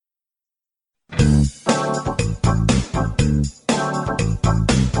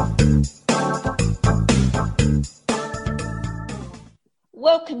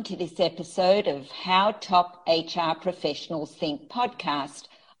Welcome to this episode of How Top HR Professionals Think podcast.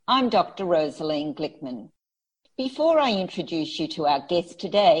 I'm Dr. Rosaline Glickman. Before I introduce you to our guest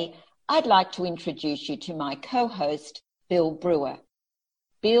today, I'd like to introduce you to my co-host, Bill Brewer.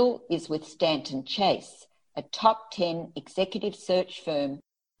 Bill is with Stanton Chase, a top 10 executive search firm.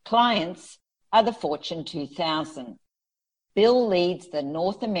 Clients are the Fortune 2000. Bill leads the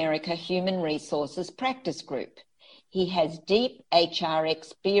North America Human Resources Practice Group. He has deep HR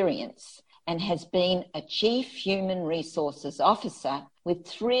experience and has been a Chief Human Resources Officer with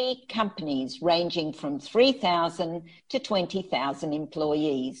 3 companies ranging from 3,000 to 20,000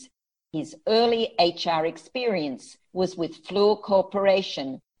 employees. His early HR experience was with Fluor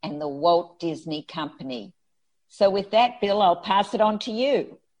Corporation and the Walt Disney Company. So with that, Bill, I'll pass it on to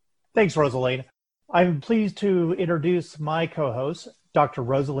you. Thanks, Rosaline. I'm pleased to introduce my co-host, Dr.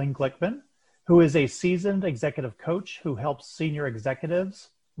 Rosaline Glickman, who is a seasoned executive coach who helps senior executives,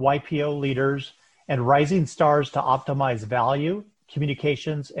 YPO leaders, and rising stars to optimize value,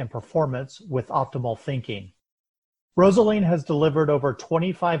 communications, and performance with optimal thinking. Rosaline has delivered over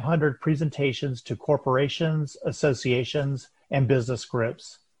 2,500 presentations to corporations, associations, and business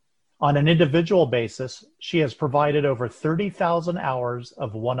groups. On an individual basis, she has provided over 30,000 hours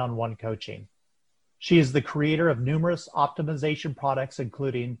of one-on-one coaching. She is the creator of numerous optimization products,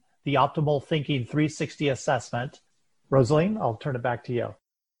 including the Optimal Thinking 360 Assessment. Rosaline, I'll turn it back to you.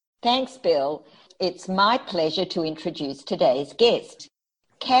 Thanks, Bill. It's my pleasure to introduce today's guest.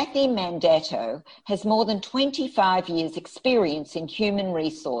 Kathy Mandato has more than 25 years' experience in human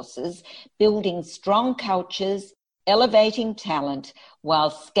resources, building strong cultures, elevating talent,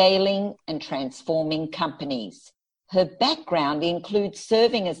 while scaling and transforming companies. Her background includes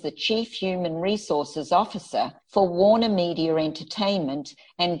serving as the Chief Human Resources Officer for Warner Media Entertainment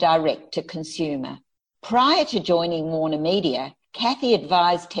and direct-to-consumer. Prior to joining Warner Media, Kathy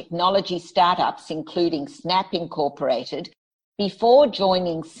advised technology startups, including Snap Incorporated. Before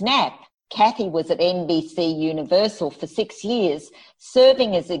joining Snap, Kathy was at NBC Universal for 6 years,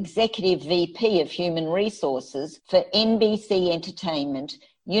 serving as Executive VP of Human Resources for NBC Entertainment,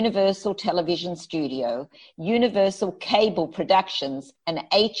 Universal Television Studio, Universal Cable Productions, and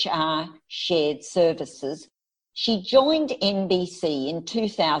HR Shared Services. She joined NBC in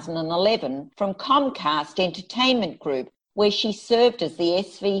 2011 from Comcast Entertainment Group, where she served as the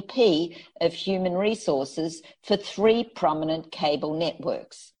SVP of Human Resources for 3 prominent cable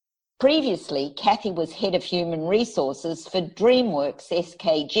networks. Previously, Kathy was head of human resources for DreamWorks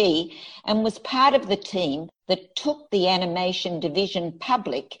SKG and was part of the team that took the animation division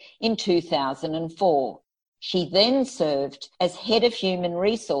public in 2004. She then served as head of human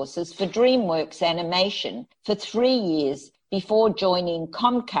resources for DreamWorks Animation for 3 years before joining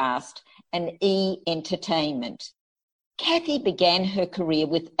Comcast and E! Entertainment. Kathy began her career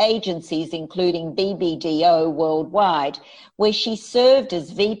with agencies including BBDO Worldwide, where she served as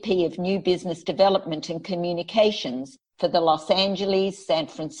VP of New Business Development and Communications for the Los Angeles, San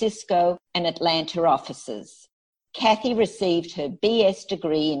Francisco, and Atlanta offices. Kathy received her BS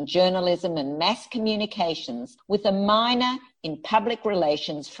degree in journalism and mass communications with a minor in public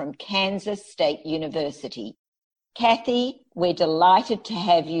relations from Kansas State University. Kathy, we're delighted to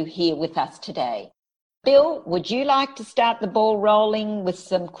have you here with us today. Bill, would you like to start the ball rolling with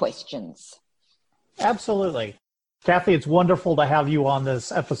some questions? Absolutely. Kathy, it's wonderful to have you on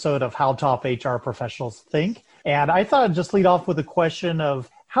this episode of How Top HR Professionals Think. And I thought I'd just lead off with a question of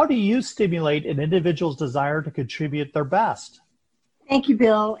how do you stimulate an individual's desire to contribute their best? Thank you,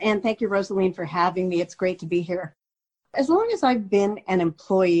 Bill. And thank you, Rosaline, for having me. It's great to be here. As long as I've been an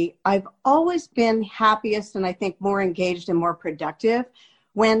employee, I've always been happiest and I think more engaged and more productive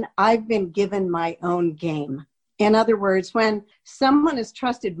when I've been given my own game. In other words, when someone has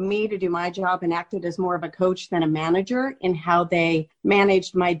trusted me to do my job and acted as more of a coach than a manager in how they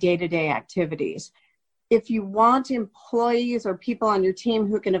managed my day-to-day activities. If you want employees or people on your team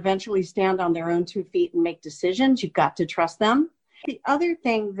who can eventually stand on their own 2 feet and make decisions, you've got to trust them. The other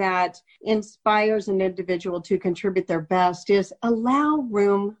thing that inspires an individual to contribute their best is allow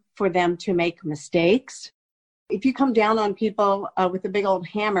room for them to make mistakes. If you come down on people with a big old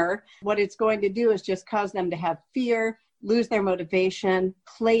hammer, what it's going to do is just cause them to have fear, lose their motivation,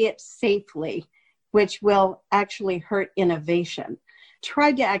 play it safely, which will actually hurt innovation.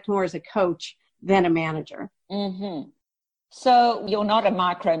 Try to act more as a coach than a manager. Mm-hmm. So you're not a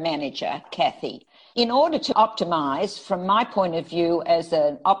micromanager, Kathy. In order to optimize, from my point of view as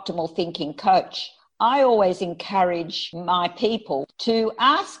an optimal thinking coach, I always encourage my people to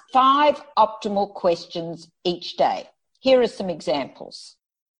ask 5 optimal questions each day. Here are some examples.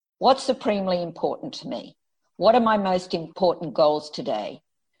 What's supremely important to me? What are my most important goals today?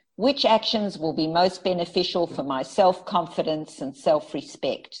 Which actions will be most beneficial for my self-confidence and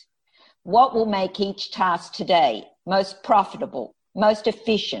self-respect? What will make each task today most profitable, most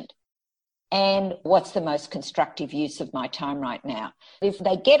efficient? And what's the most constructive use of my time right now? If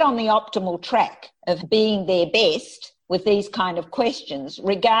they get on the optimal track of being their best with these kind of questions,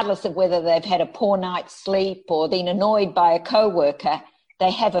 regardless of whether they've had a poor night's sleep or been annoyed by a coworker, they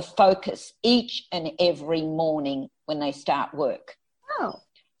have a focus each and every morning when they start work. Oh.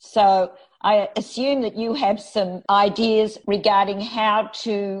 So I assume that you have some ideas regarding how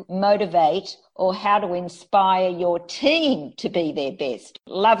to motivate or how to inspire your team to be their best.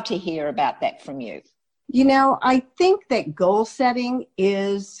 Love to hear about that from you. You know, I think that goal setting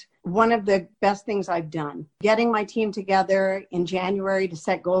is one of the best things I've done. Getting my team together in January to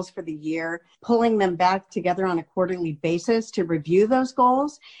set goals for the year, pulling them back together on a quarterly basis to review those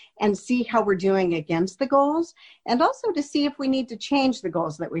goals and see how we're doing against the goals, and also to see if we need to change the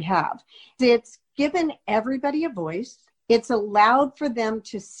goals that we have. It's given everybody a voice. It's allowed for them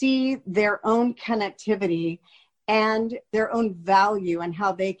to see their own connectivity and their own value and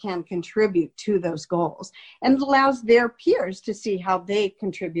how they can contribute to those goals. And it allows their peers to see how they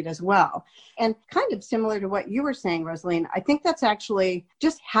contribute as well. And kind of similar to what you were saying, Rosaline, I think that's actually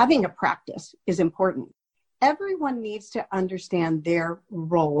just having a practice is important. Everyone needs to understand their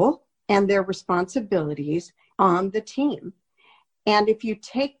role and their responsibilities on the team. And if you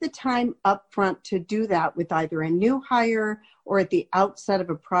take the time up front to do that with either a new hire or at the outset of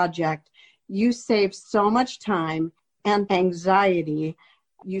a project, you save so much time and anxiety.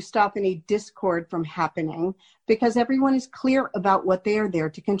 You stop any discord from happening because everyone is clear about what they are there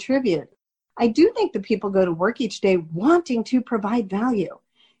to contribute. I do think that people go to work each day wanting to provide value.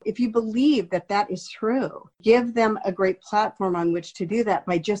 If you believe that that is true, give them a great platform on which to do that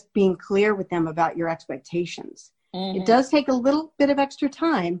by just being clear with them about your expectations. It does take a little bit of extra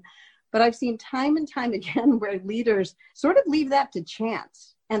time, but I've seen time and time again where leaders sort of leave that to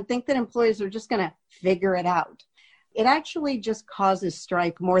chance and think that employees are just going to figure it out. It actually just causes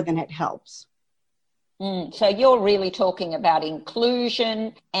strife more than it helps. So you're really talking about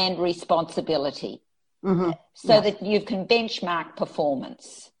inclusion and responsibility so that you can benchmark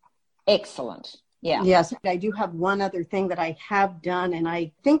performance. Excellent. Yeah. Yes, I do have one other thing that I have done, and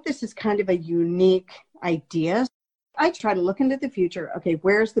I think this is kind of a unique idea. I try to look into the future. Okay,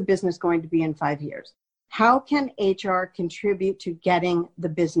 where's the business going to be in 5 years? How can HR contribute to getting the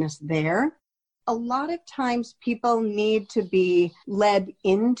business there? A lot of times people need to be led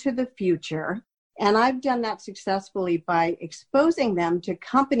into the future. And I've done that successfully by exposing them to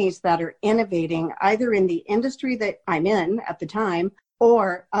companies that are innovating either in the industry that I'm in at the time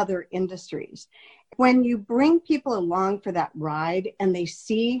or other industries. When you bring people along for that ride and they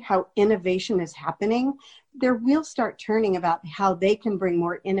see how innovation is happening, their wheels start turning about how they can bring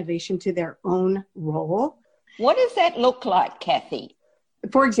more innovation to their own role. What does that look like, Kathy?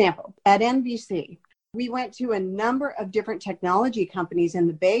 For example, at NBC, we went to a number of different technology companies in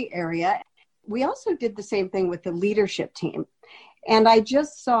the Bay Area. We also did the same thing with the leadership team. And I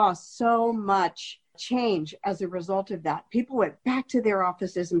just saw so much change as a result of that. People went back to their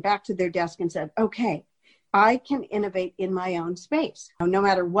offices and back to their desk and said, okay, I can innovate in my own space. No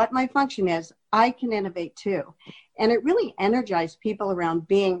matter what my function is, I can innovate too. And it really energized people around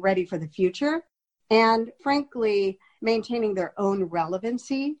being ready for the future and, frankly, maintaining their own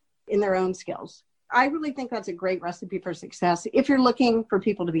relevancy in their own skills. I really think that's a great recipe for success if you're looking for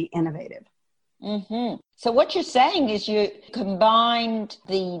people to be innovative. So what you're saying is you combined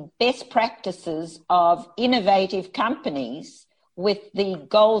the best practices of innovative companies with the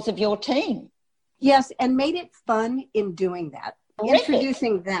goals of your team. Yes, and made it fun in doing that. Terrific.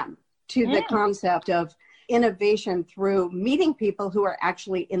 Introducing them to the concept of innovation through meeting people who are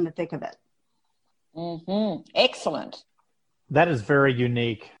actually in the thick of it. Excellent. That is very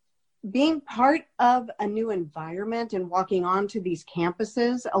unique. Being part of a new environment and walking onto these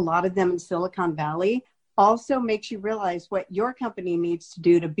campuses, a lot of them in Silicon Valley, also makes you realize what your company needs to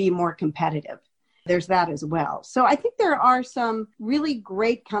do to be more competitive. There's that as well. So I think there are some really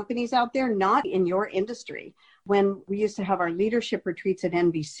great companies out there, not in your industry. When we used to have our leadership retreats at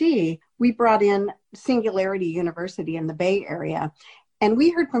NBC, we brought in Singularity University in the Bay Area. And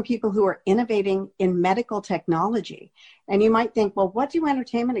we heard from people who are innovating in medical technology. And you might think, well, what do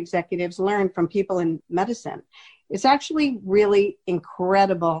entertainment executives learn from people in medicine? It's actually really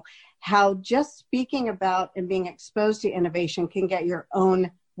incredible how just speaking about and being exposed to innovation can get your own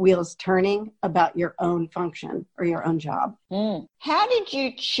wheels turning about your own function or your own job. How did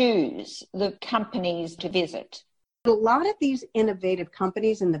you choose the companies to visit? A lot of these innovative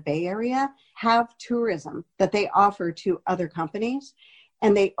companies in the Bay Area have tourism that they offer to other companies,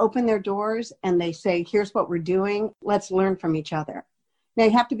 and they open their doors and they say, here's what we're doing. Let's learn from each other. Now,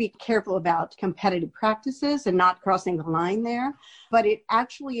 you have to be careful about competitive practices and not crossing the line there, but it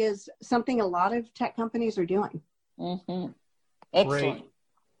actually is something a lot of tech companies are doing. Mm-hmm. Excellent. Great.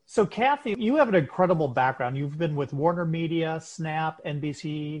 So, Kathy, you have an incredible background. You've been with Warner Media, Snap,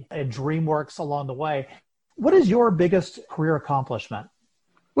 NBC, and DreamWorks along the way. What is your biggest career accomplishment?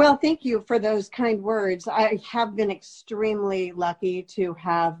 Well, thank you for those kind words. I have been extremely lucky to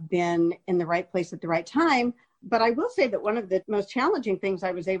have been in the right place at the right time. But I will say that one of the most challenging things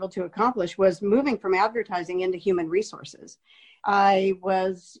I was able to accomplish was moving from advertising into human resources. I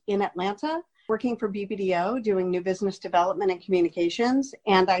was in Atlanta working for BBDO, doing new business development and communications,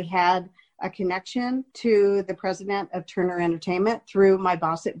 and I had a connection to the president of Turner Entertainment through my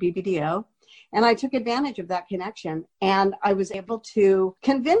boss at BBDO. And I took advantage of that connection, and I was able to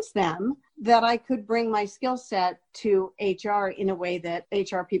convince them that I could bring my skill set to HR in a way that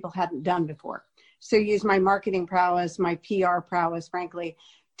HR people hadn't done before. So use my marketing prowess, my PR prowess, frankly,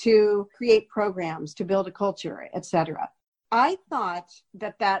 to create programs, to build a culture, et cetera. I thought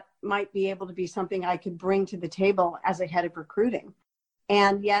that that might be able to be something I could bring to the table as a head of recruiting.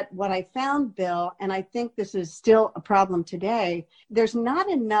 And yet what I found, Bill, and I think this is still a problem today, there's not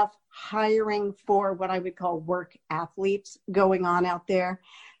enough hiring for what I would call work athletes going on out there.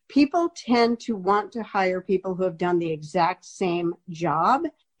 People tend to want to hire people who have done the exact same job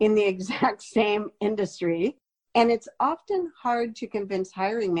in the exact same industry. And it's often hard to convince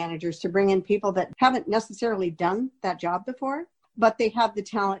hiring managers to bring in people that haven't necessarily done that job before, but they have the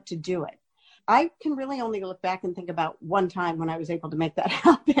talent to do it. I can really only look back and think about one time when I was able to make that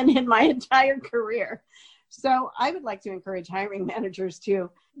happen in my entire career. So I would like to encourage hiring managers to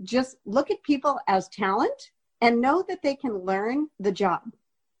just look at people as talent and know that they can learn the job.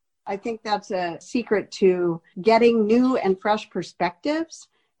 I think that's a secret to getting new and fresh perspectives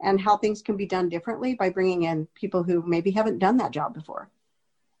and how things can be done differently by bringing in people who maybe haven't done that job before.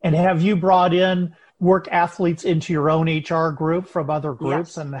 And have you brought in work athletes into your own HR group from other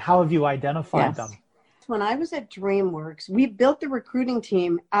groups? Yes. And how have you identified them? When I was at DreamWorks, we built the recruiting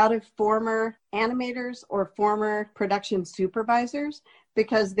team out of former animators or former production supervisors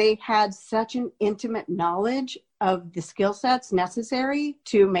because they had such an intimate knowledge of the skill sets necessary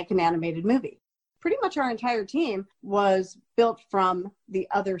to make an animated movie. Pretty much our entire team was built from the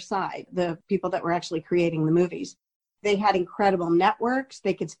other side, the people that were actually creating the movies. They had incredible networks,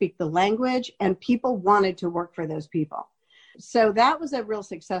 they could speak the language, and people wanted to work for those people. So that was a real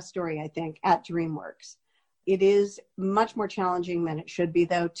success story, I think, at DreamWorks. It is much more challenging than it should be,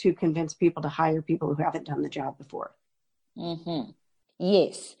 though, to convince people to hire people who haven't done the job before. Mm-hmm.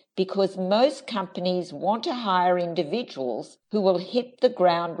 Yes, because most companies want to hire individuals who will hit the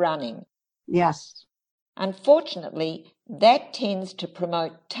ground running. Yes. Unfortunately, that tends to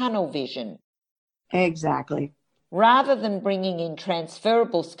promote tunnel vision. Exactly. Rather than bringing in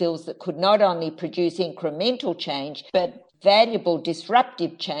transferable skills that could not only produce incremental change, but valuable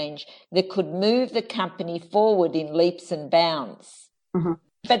disruptive change that could move the company forward in leaps and bounds. Mm-hmm.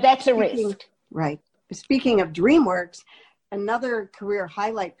 But that's a risk. Right. Speaking of DreamWorks, another career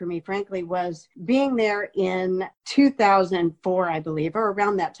highlight for me, frankly, was being there in 2004, I believe, or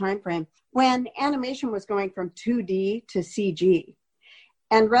around that time frame, when animation was going from 2D to CG.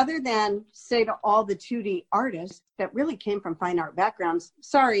 And rather than say to all the 2D artists that really came from fine art backgrounds,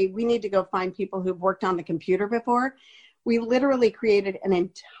 sorry, we need to go find people who've worked on the computer before, we literally created an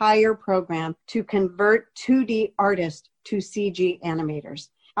entire program to convert 2D artists to CG animators.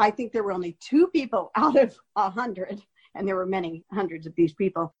 I think there were only 2 people out of 100, and there were many hundreds of these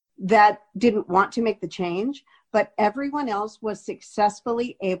people, that didn't want to make the change, but everyone else was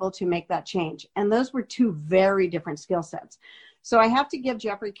successfully able to make that change. And those were 2 very different skill sets. So I have to give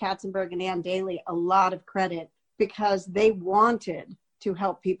Jeffrey Katzenberg and Ann Daly a lot of credit because they wanted to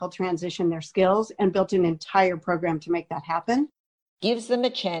help people transition their skills and built an entire program to make that happen. Gives them a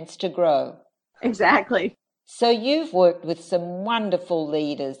chance to grow. Exactly. So you've worked with some wonderful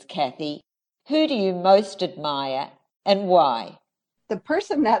leaders, Kathy. Who do you most admire and why? The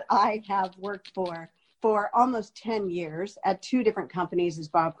person that I have worked for almost 10 years at 2 different companies is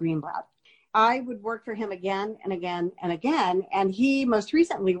Bob Greenblatt. I would work for him again and again and again. And he most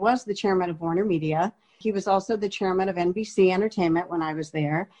recently was the chairman of Warner Media. He was also the chairman of NBC Entertainment when I was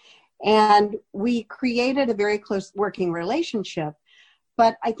there. And we created a very close working relationship.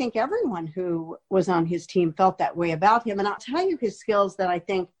 But I think everyone who was on his team felt that way about him. And I'll tell you his skills that I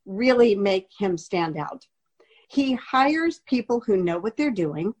think really make him stand out. He hires people who know what they're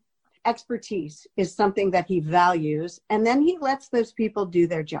doing. expertise is something that he values, and then he lets those people do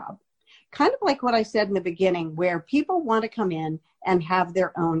their job. Kind of like what I said in the beginning, where people want to come in and have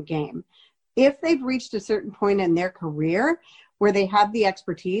their own game. If they've reached a certain point in their career where they have the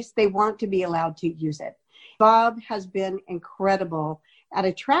expertise, they want to be allowed to use it. Bob has been incredible at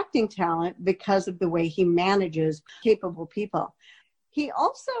attracting talent because of the way he manages capable people. He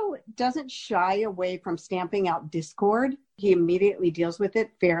also doesn't shy away from stamping out discord. He immediately deals with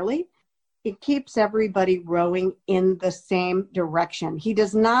it fairly. It keeps everybody rowing in the same direction. He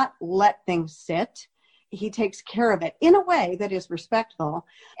does not let things sit. He takes care of it in a way that is respectful.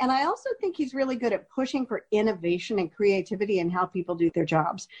 And I also think he's really good at pushing for innovation and creativity in how people do their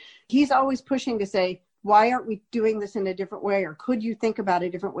jobs. He's always pushing to say, why aren't we doing this in a different way? Or could you think about a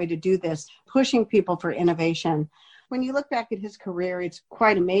different way to do this? Pushing people for innovation. When you look back at his career, it's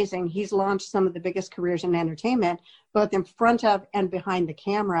quite amazing. He's launched some of the biggest careers in entertainment, both in front of and behind the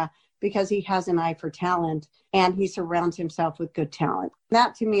camera, because he has an eye for talent and he surrounds himself with good talent.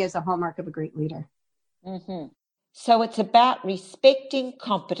 That to me is a hallmark of a great leader. Mm-hmm. So it's about respecting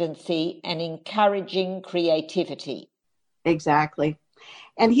competency and encouraging creativity. Exactly.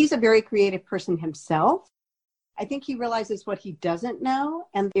 And he's a very creative person himself. I think he realizes what he doesn't know.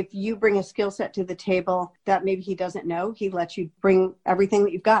 And if you bring a skill set to the table that maybe he doesn't know, he lets you bring everything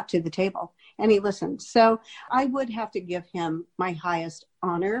that you've got to the table and he listens. So I would have to give him my highest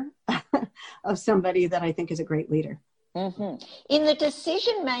honor of somebody that I think is a great leader. Mm-hmm. In the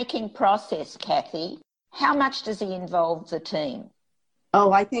decision-making process, Kathy, how much does he involve the team?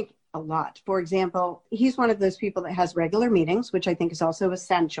 Oh, I think a lot. For example, he's one of those people that has regular meetings, which I think is also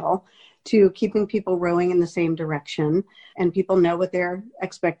essential to keeping people rowing in the same direction and people know what they're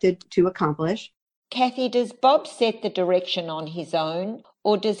expected to accomplish. Kathy, does Bob set the direction on his own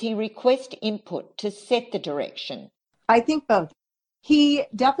or does he request input to set the direction? I think both. He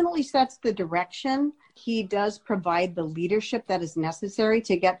definitely sets the direction. He does provide the leadership that is necessary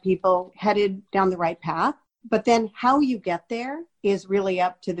to get people headed down the right path. But then how you get there is really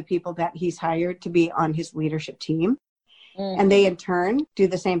up to the people that he's hired to be on his leadership team. Mm-hmm. And they in turn do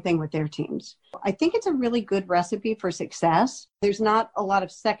the same thing with their teams. I think it's a really good recipe for success. There's not a lot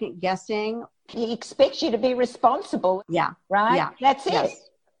of second guessing. He expects you to be responsible. Yeah. Right? Yeah. That's it. Yes.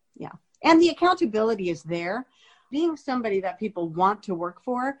 Yeah. And the accountability is there. Being somebody that people want to work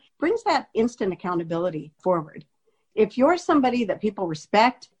for brings that instant accountability forward. If you're somebody that people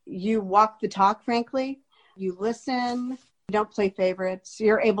respect, you walk the talk, frankly, you listen, you don't play favorites,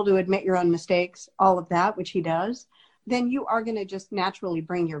 you're able to admit your own mistakes, all of that, which he does, then you are going to just naturally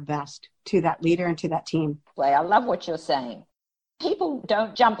bring your best to that leader and to that team. I love what you're saying. People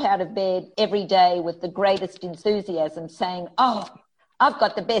don't jump out of bed every day with the greatest enthusiasm saying, oh, I've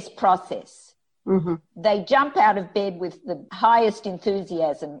got the best process. Mm-hmm. They jump out of bed with the highest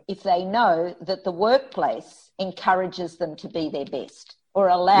enthusiasm if they know that the workplace encourages them to be their best or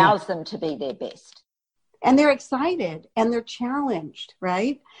allows them to be their best. And they're excited and they're challenged,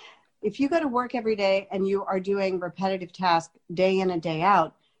 right? If you go to work every day and you are doing repetitive tasks day in and day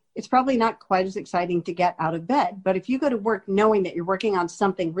out, it's probably not quite as exciting to get out of bed. But if you go to work knowing that you're working on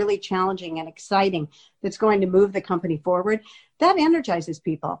something really challenging and exciting that's going to move the company forward, that energizes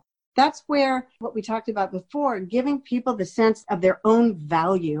people. That's where what we talked about before, giving people the sense of their own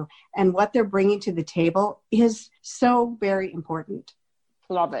value and what they're bringing to the table is so very important.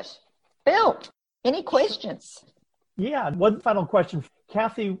 Love it. Bill, any questions? Yeah, one final question.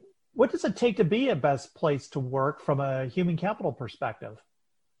 Kathy, what does it take to be a best place to work from a human capital perspective?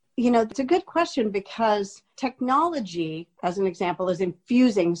 You know, it's a good question because technology, as an example, is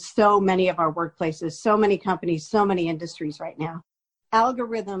infusing so many of our workplaces, so many companies, so many industries right now.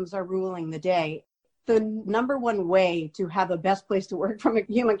 Algorithms are ruling the day. The number one way to have a best place to work from a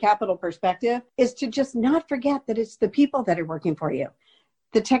human capital perspective is to just not forget that it's the people that are working for you.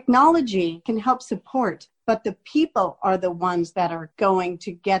 The technology can help support, but the people are the ones that are going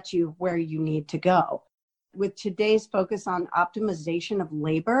to get you where you need to go. With today's focus on optimization of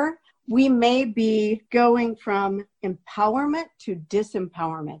labor, we may be going from empowerment to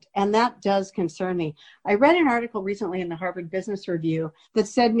disempowerment, and that does concern me. I read an article recently in the Harvard Business Review that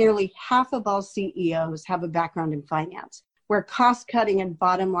said nearly half of all CEOs have a background in finance, where cost-cutting and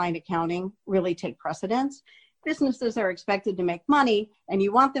bottom-line accounting really take precedence. Businesses are expected to make money, and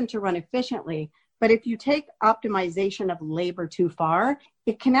you want them to run efficiently. But if you take optimization of labor too far,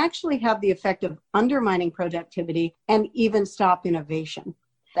 it can actually have the effect of undermining productivity and even stop innovation.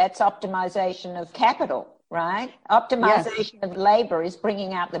 That's optimization of capital, right? Optimization of labor is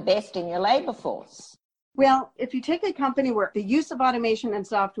bringing out the best in your labor force. Well, if you take a company where the use of automation and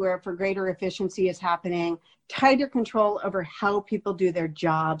software for greater efficiency is happening, tighter control over how people do their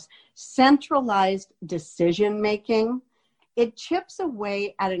jobs, centralized decision making, it chips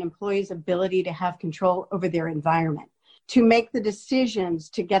away at an employee's ability to have control over their environment, to make the decisions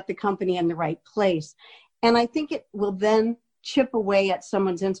to get the company in the right place. And I think it will then chip away at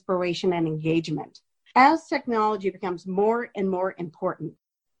someone's inspiration and engagement. As technology becomes more and more important,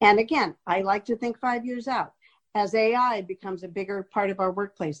 and again, I like to think 5 years out, as AI becomes a bigger part of our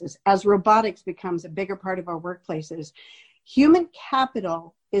workplaces, as robotics becomes a bigger part of our workplaces, human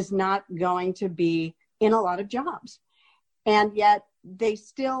capital is not going to be in a lot of jobs. And yet they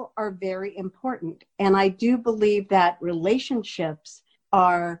still are very important. And I do believe that relationships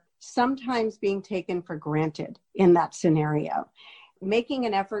are sometimes being taken for granted in that scenario. Making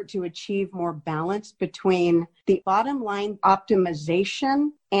an effort to achieve more balance between the bottom line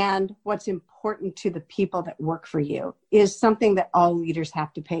optimization and what's important to the people that work for you is something that all leaders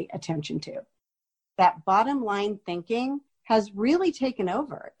have to pay attention to. That bottom line thinking has really taken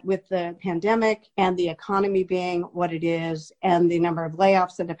over with the pandemic and the economy being what it is and the number of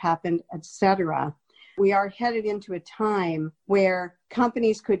layoffs that have happened, et cetera. We are headed into a time where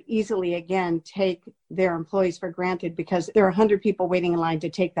companies could easily, again, take their employees for granted because there are 100 people waiting in line to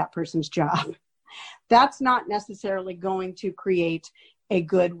take that person's job. That's not necessarily going to create a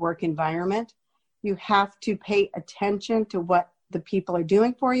good work environment. You have to pay attention to what the people are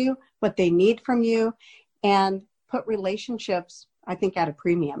doing for you, what they need from you, and put relationships, I think, at a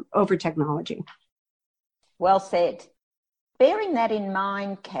premium over technology. Well said. Bearing that in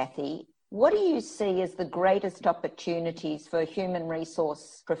mind, Kathy, what do you see as the greatest opportunities for human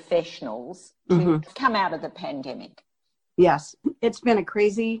resource professionals to come out of the pandemic? Yes, it's been a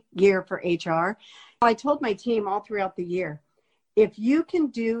crazy year for HR. I told my team all throughout the year, if you can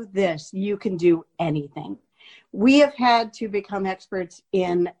do this, you can do anything. We have had to become experts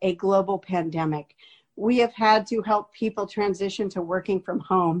in a global pandemic. We have had to help people transition to working from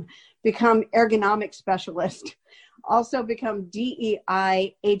home, become ergonomic specialists, also become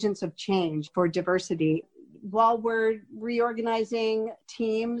DEI agents of change for diversity while we're reorganizing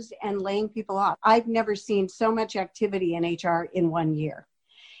teams and laying people off. I've never seen so much activity in HR in 1 year.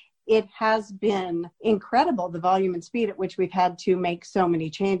 It has been incredible, the volume and speed at which we've had to make so many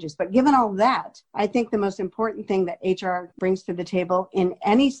changes. But given all that, I think the most important thing that HR brings to the table in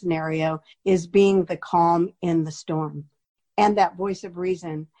any scenario is being the calm in the storm and that voice of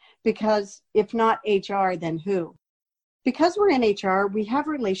reason. Because if not HR, then who? Because we're in HR, we have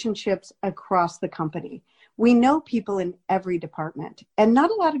relationships across the company. We know people in every department, and not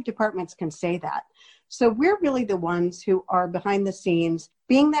a lot of departments can say that. So we're really the ones who are behind the scenes,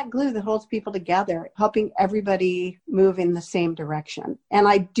 being that glue that holds people together, helping everybody move in the same direction. And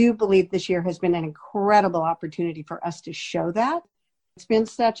I do believe this year has been an incredible opportunity for us to show that. It's been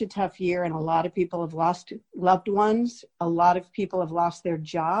such a tough year, and a lot of people have lost loved ones. A lot of people have lost their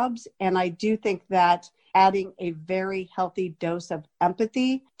jobs. And I do think that adding a very healthy dose of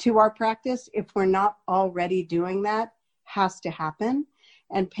empathy to our practice, if we're not already doing that, has to happen.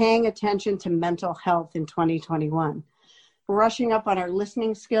 And paying attention to mental health in 2021. Brushing up on our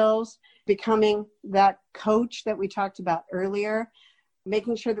listening skills, becoming that coach that we talked about earlier,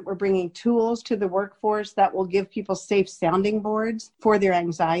 making sure that we're bringing tools to the workforce that will give people safe sounding boards for their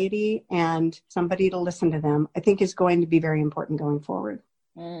anxiety and somebody to listen to them, I think is going to be very important going forward.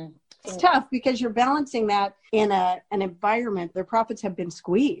 It's tough because you're balancing that in an environment. Their profits have been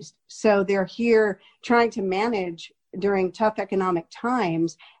squeezed. So they're here trying to manage during tough economic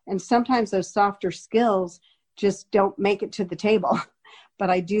times. And sometimes those softer skills just don't make it to the table. But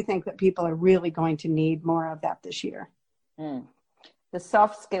I do think that people are really going to need more of that this year. The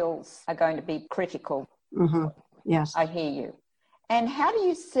soft skills are going to be critical. Yes. I hear you. And how do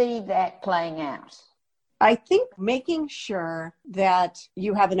you see that playing out? I think making sure that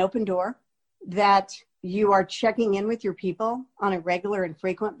you have an open door, that you are checking in with your people on a regular and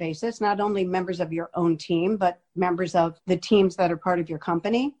frequent basis, not only members of your own team, but members of the teams that are part of your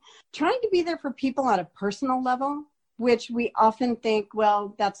company. Trying to be there for people on a personal level, which we often think,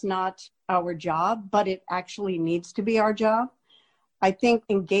 well, that's not our job, but it actually needs to be our job. I think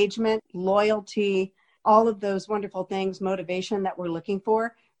engagement, loyalty, all of those wonderful things, motivation that we're looking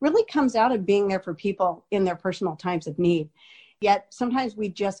for, really comes out of being there for people in their personal times of need. Yet sometimes we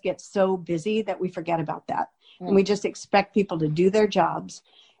just get so busy that we forget about that. And we just expect people to do their jobs.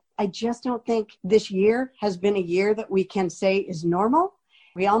 I just don't think this year has been a year that we can say is normal.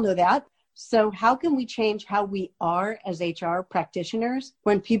 We all know that. So how can we change how we are as HR practitioners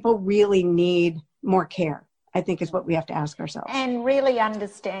when people really need more care? I think is what we have to ask ourselves. And really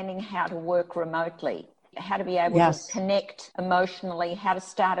understanding how to work remotely. how to be able to connect emotionally, how to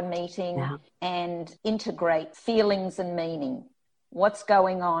start a meeting and integrate feelings and meaning. What's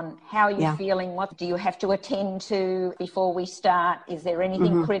going on? How are you feeling? What do you have to attend to before we start? Is there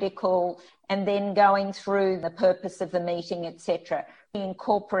anything critical? And then going through the purpose of the meeting, etc.,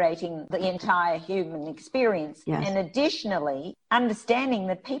 incorporating the entire human experience. And additionally, understanding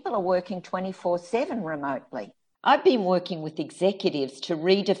that people are working 24/7 remotely. I've been working with executives to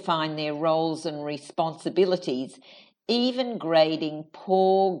redefine their roles and responsibilities, even grading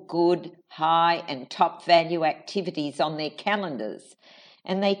poor, good, high and top value activities on their calendars.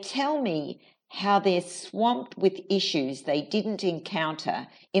 And they tell me how they're swamped with issues they didn't encounter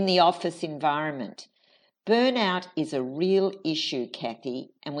in the office environment. Burnout is a real issue,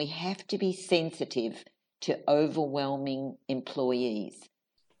 Kathy, and we have to be sensitive to overwhelming employees.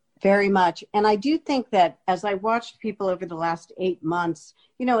 Very much. And I do think that as I watched people over the last 8 months,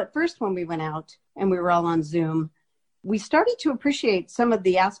 at first when we went out and we were all on Zoom, we started to appreciate some of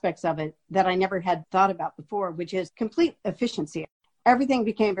the aspects of it that I never had thought about before, which is complete efficiency. Everything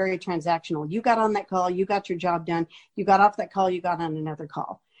became very transactional. You got on that call, you got your job done. You got off that call, you got on another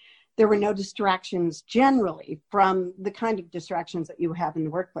call. There were no distractions generally from the kind of distractions that you have in the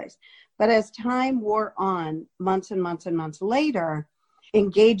workplace. But as time wore on, months and months and months later,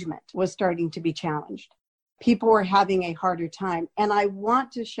 engagement was starting to be challenged. People were having a harder time. And I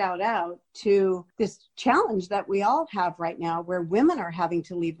want to shout out to this challenge that we all have right now, where women are having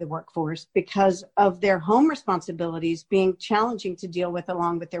to leave the workforce because of their home responsibilities being challenging to deal with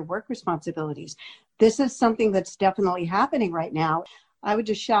along with their work responsibilities. This is something that's definitely happening right now. I would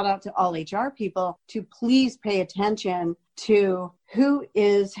just shout out to all HR people to please pay attention to who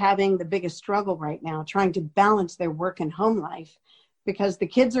is having the biggest struggle right now, trying to balance their work and home life, because the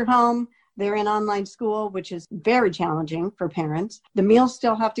kids are home. They're in online school, which is very challenging for parents. The meals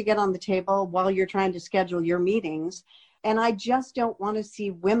still have to get on the table while you're trying to schedule your meetings. And I just don't want to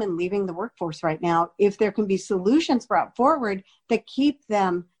see women leaving the workforce right now if there can be solutions brought forward that keep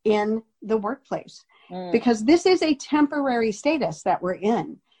them in the workplace. Because this is a temporary status that we're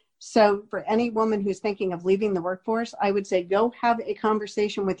in. So for any woman who's thinking of leaving the workforce, I would say go have a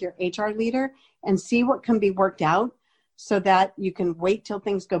conversation with your HR leader and see what can be worked out so that you can wait till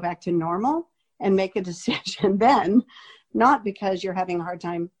things go back to normal and make a decision then, not because you're having a hard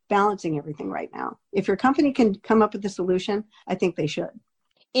time balancing everything right now. If your company can come up with a solution, I think they should.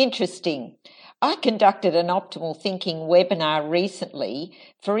 Interesting. I conducted an Optimal Thinking webinar recently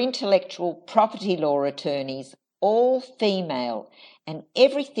for intellectual property law attorneys, all female, and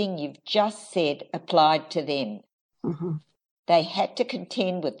everything you've just said applied to them. They had to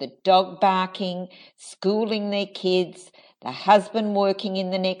contend with the dog barking, schooling their kids, the husband working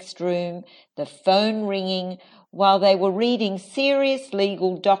in the next room, the phone ringing while they were reading serious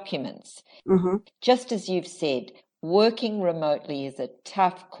legal documents. Just as you've said, working remotely is a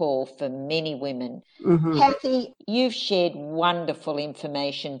tough call for many women. Kathy, you've shared wonderful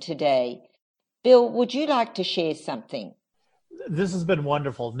information today. Bill, would you like to share something? This has been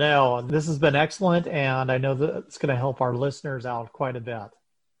wonderful. No, this has been excellent, and I know that it's going to help our listeners out quite a bit.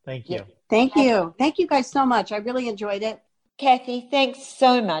 Thank you. Thank you. Thank you guys so much. I really enjoyed it. Kathy, thanks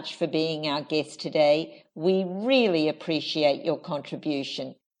so much for being our guest today. We really appreciate your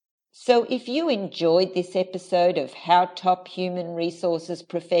contribution. So if you enjoyed this episode of How Top Human Resources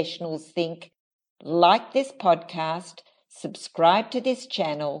Professionals Think, like this podcast, subscribe to this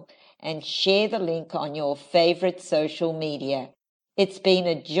channel, and share the link on your favorite social media. It's been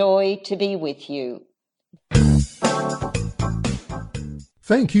a joy to be with you.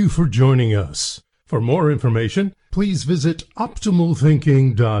 Thank you for joining us. For more information, please visit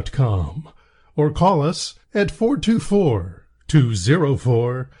optimalthinking.com or call us at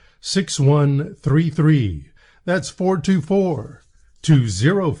 424-204-6133. That's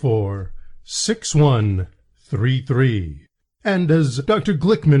 424-204-6133. And as Dr.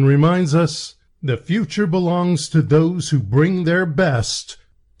 Glickman reminds us, the future belongs to those who bring their best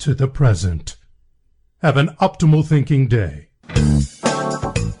to the present. Have an optimal thinking day.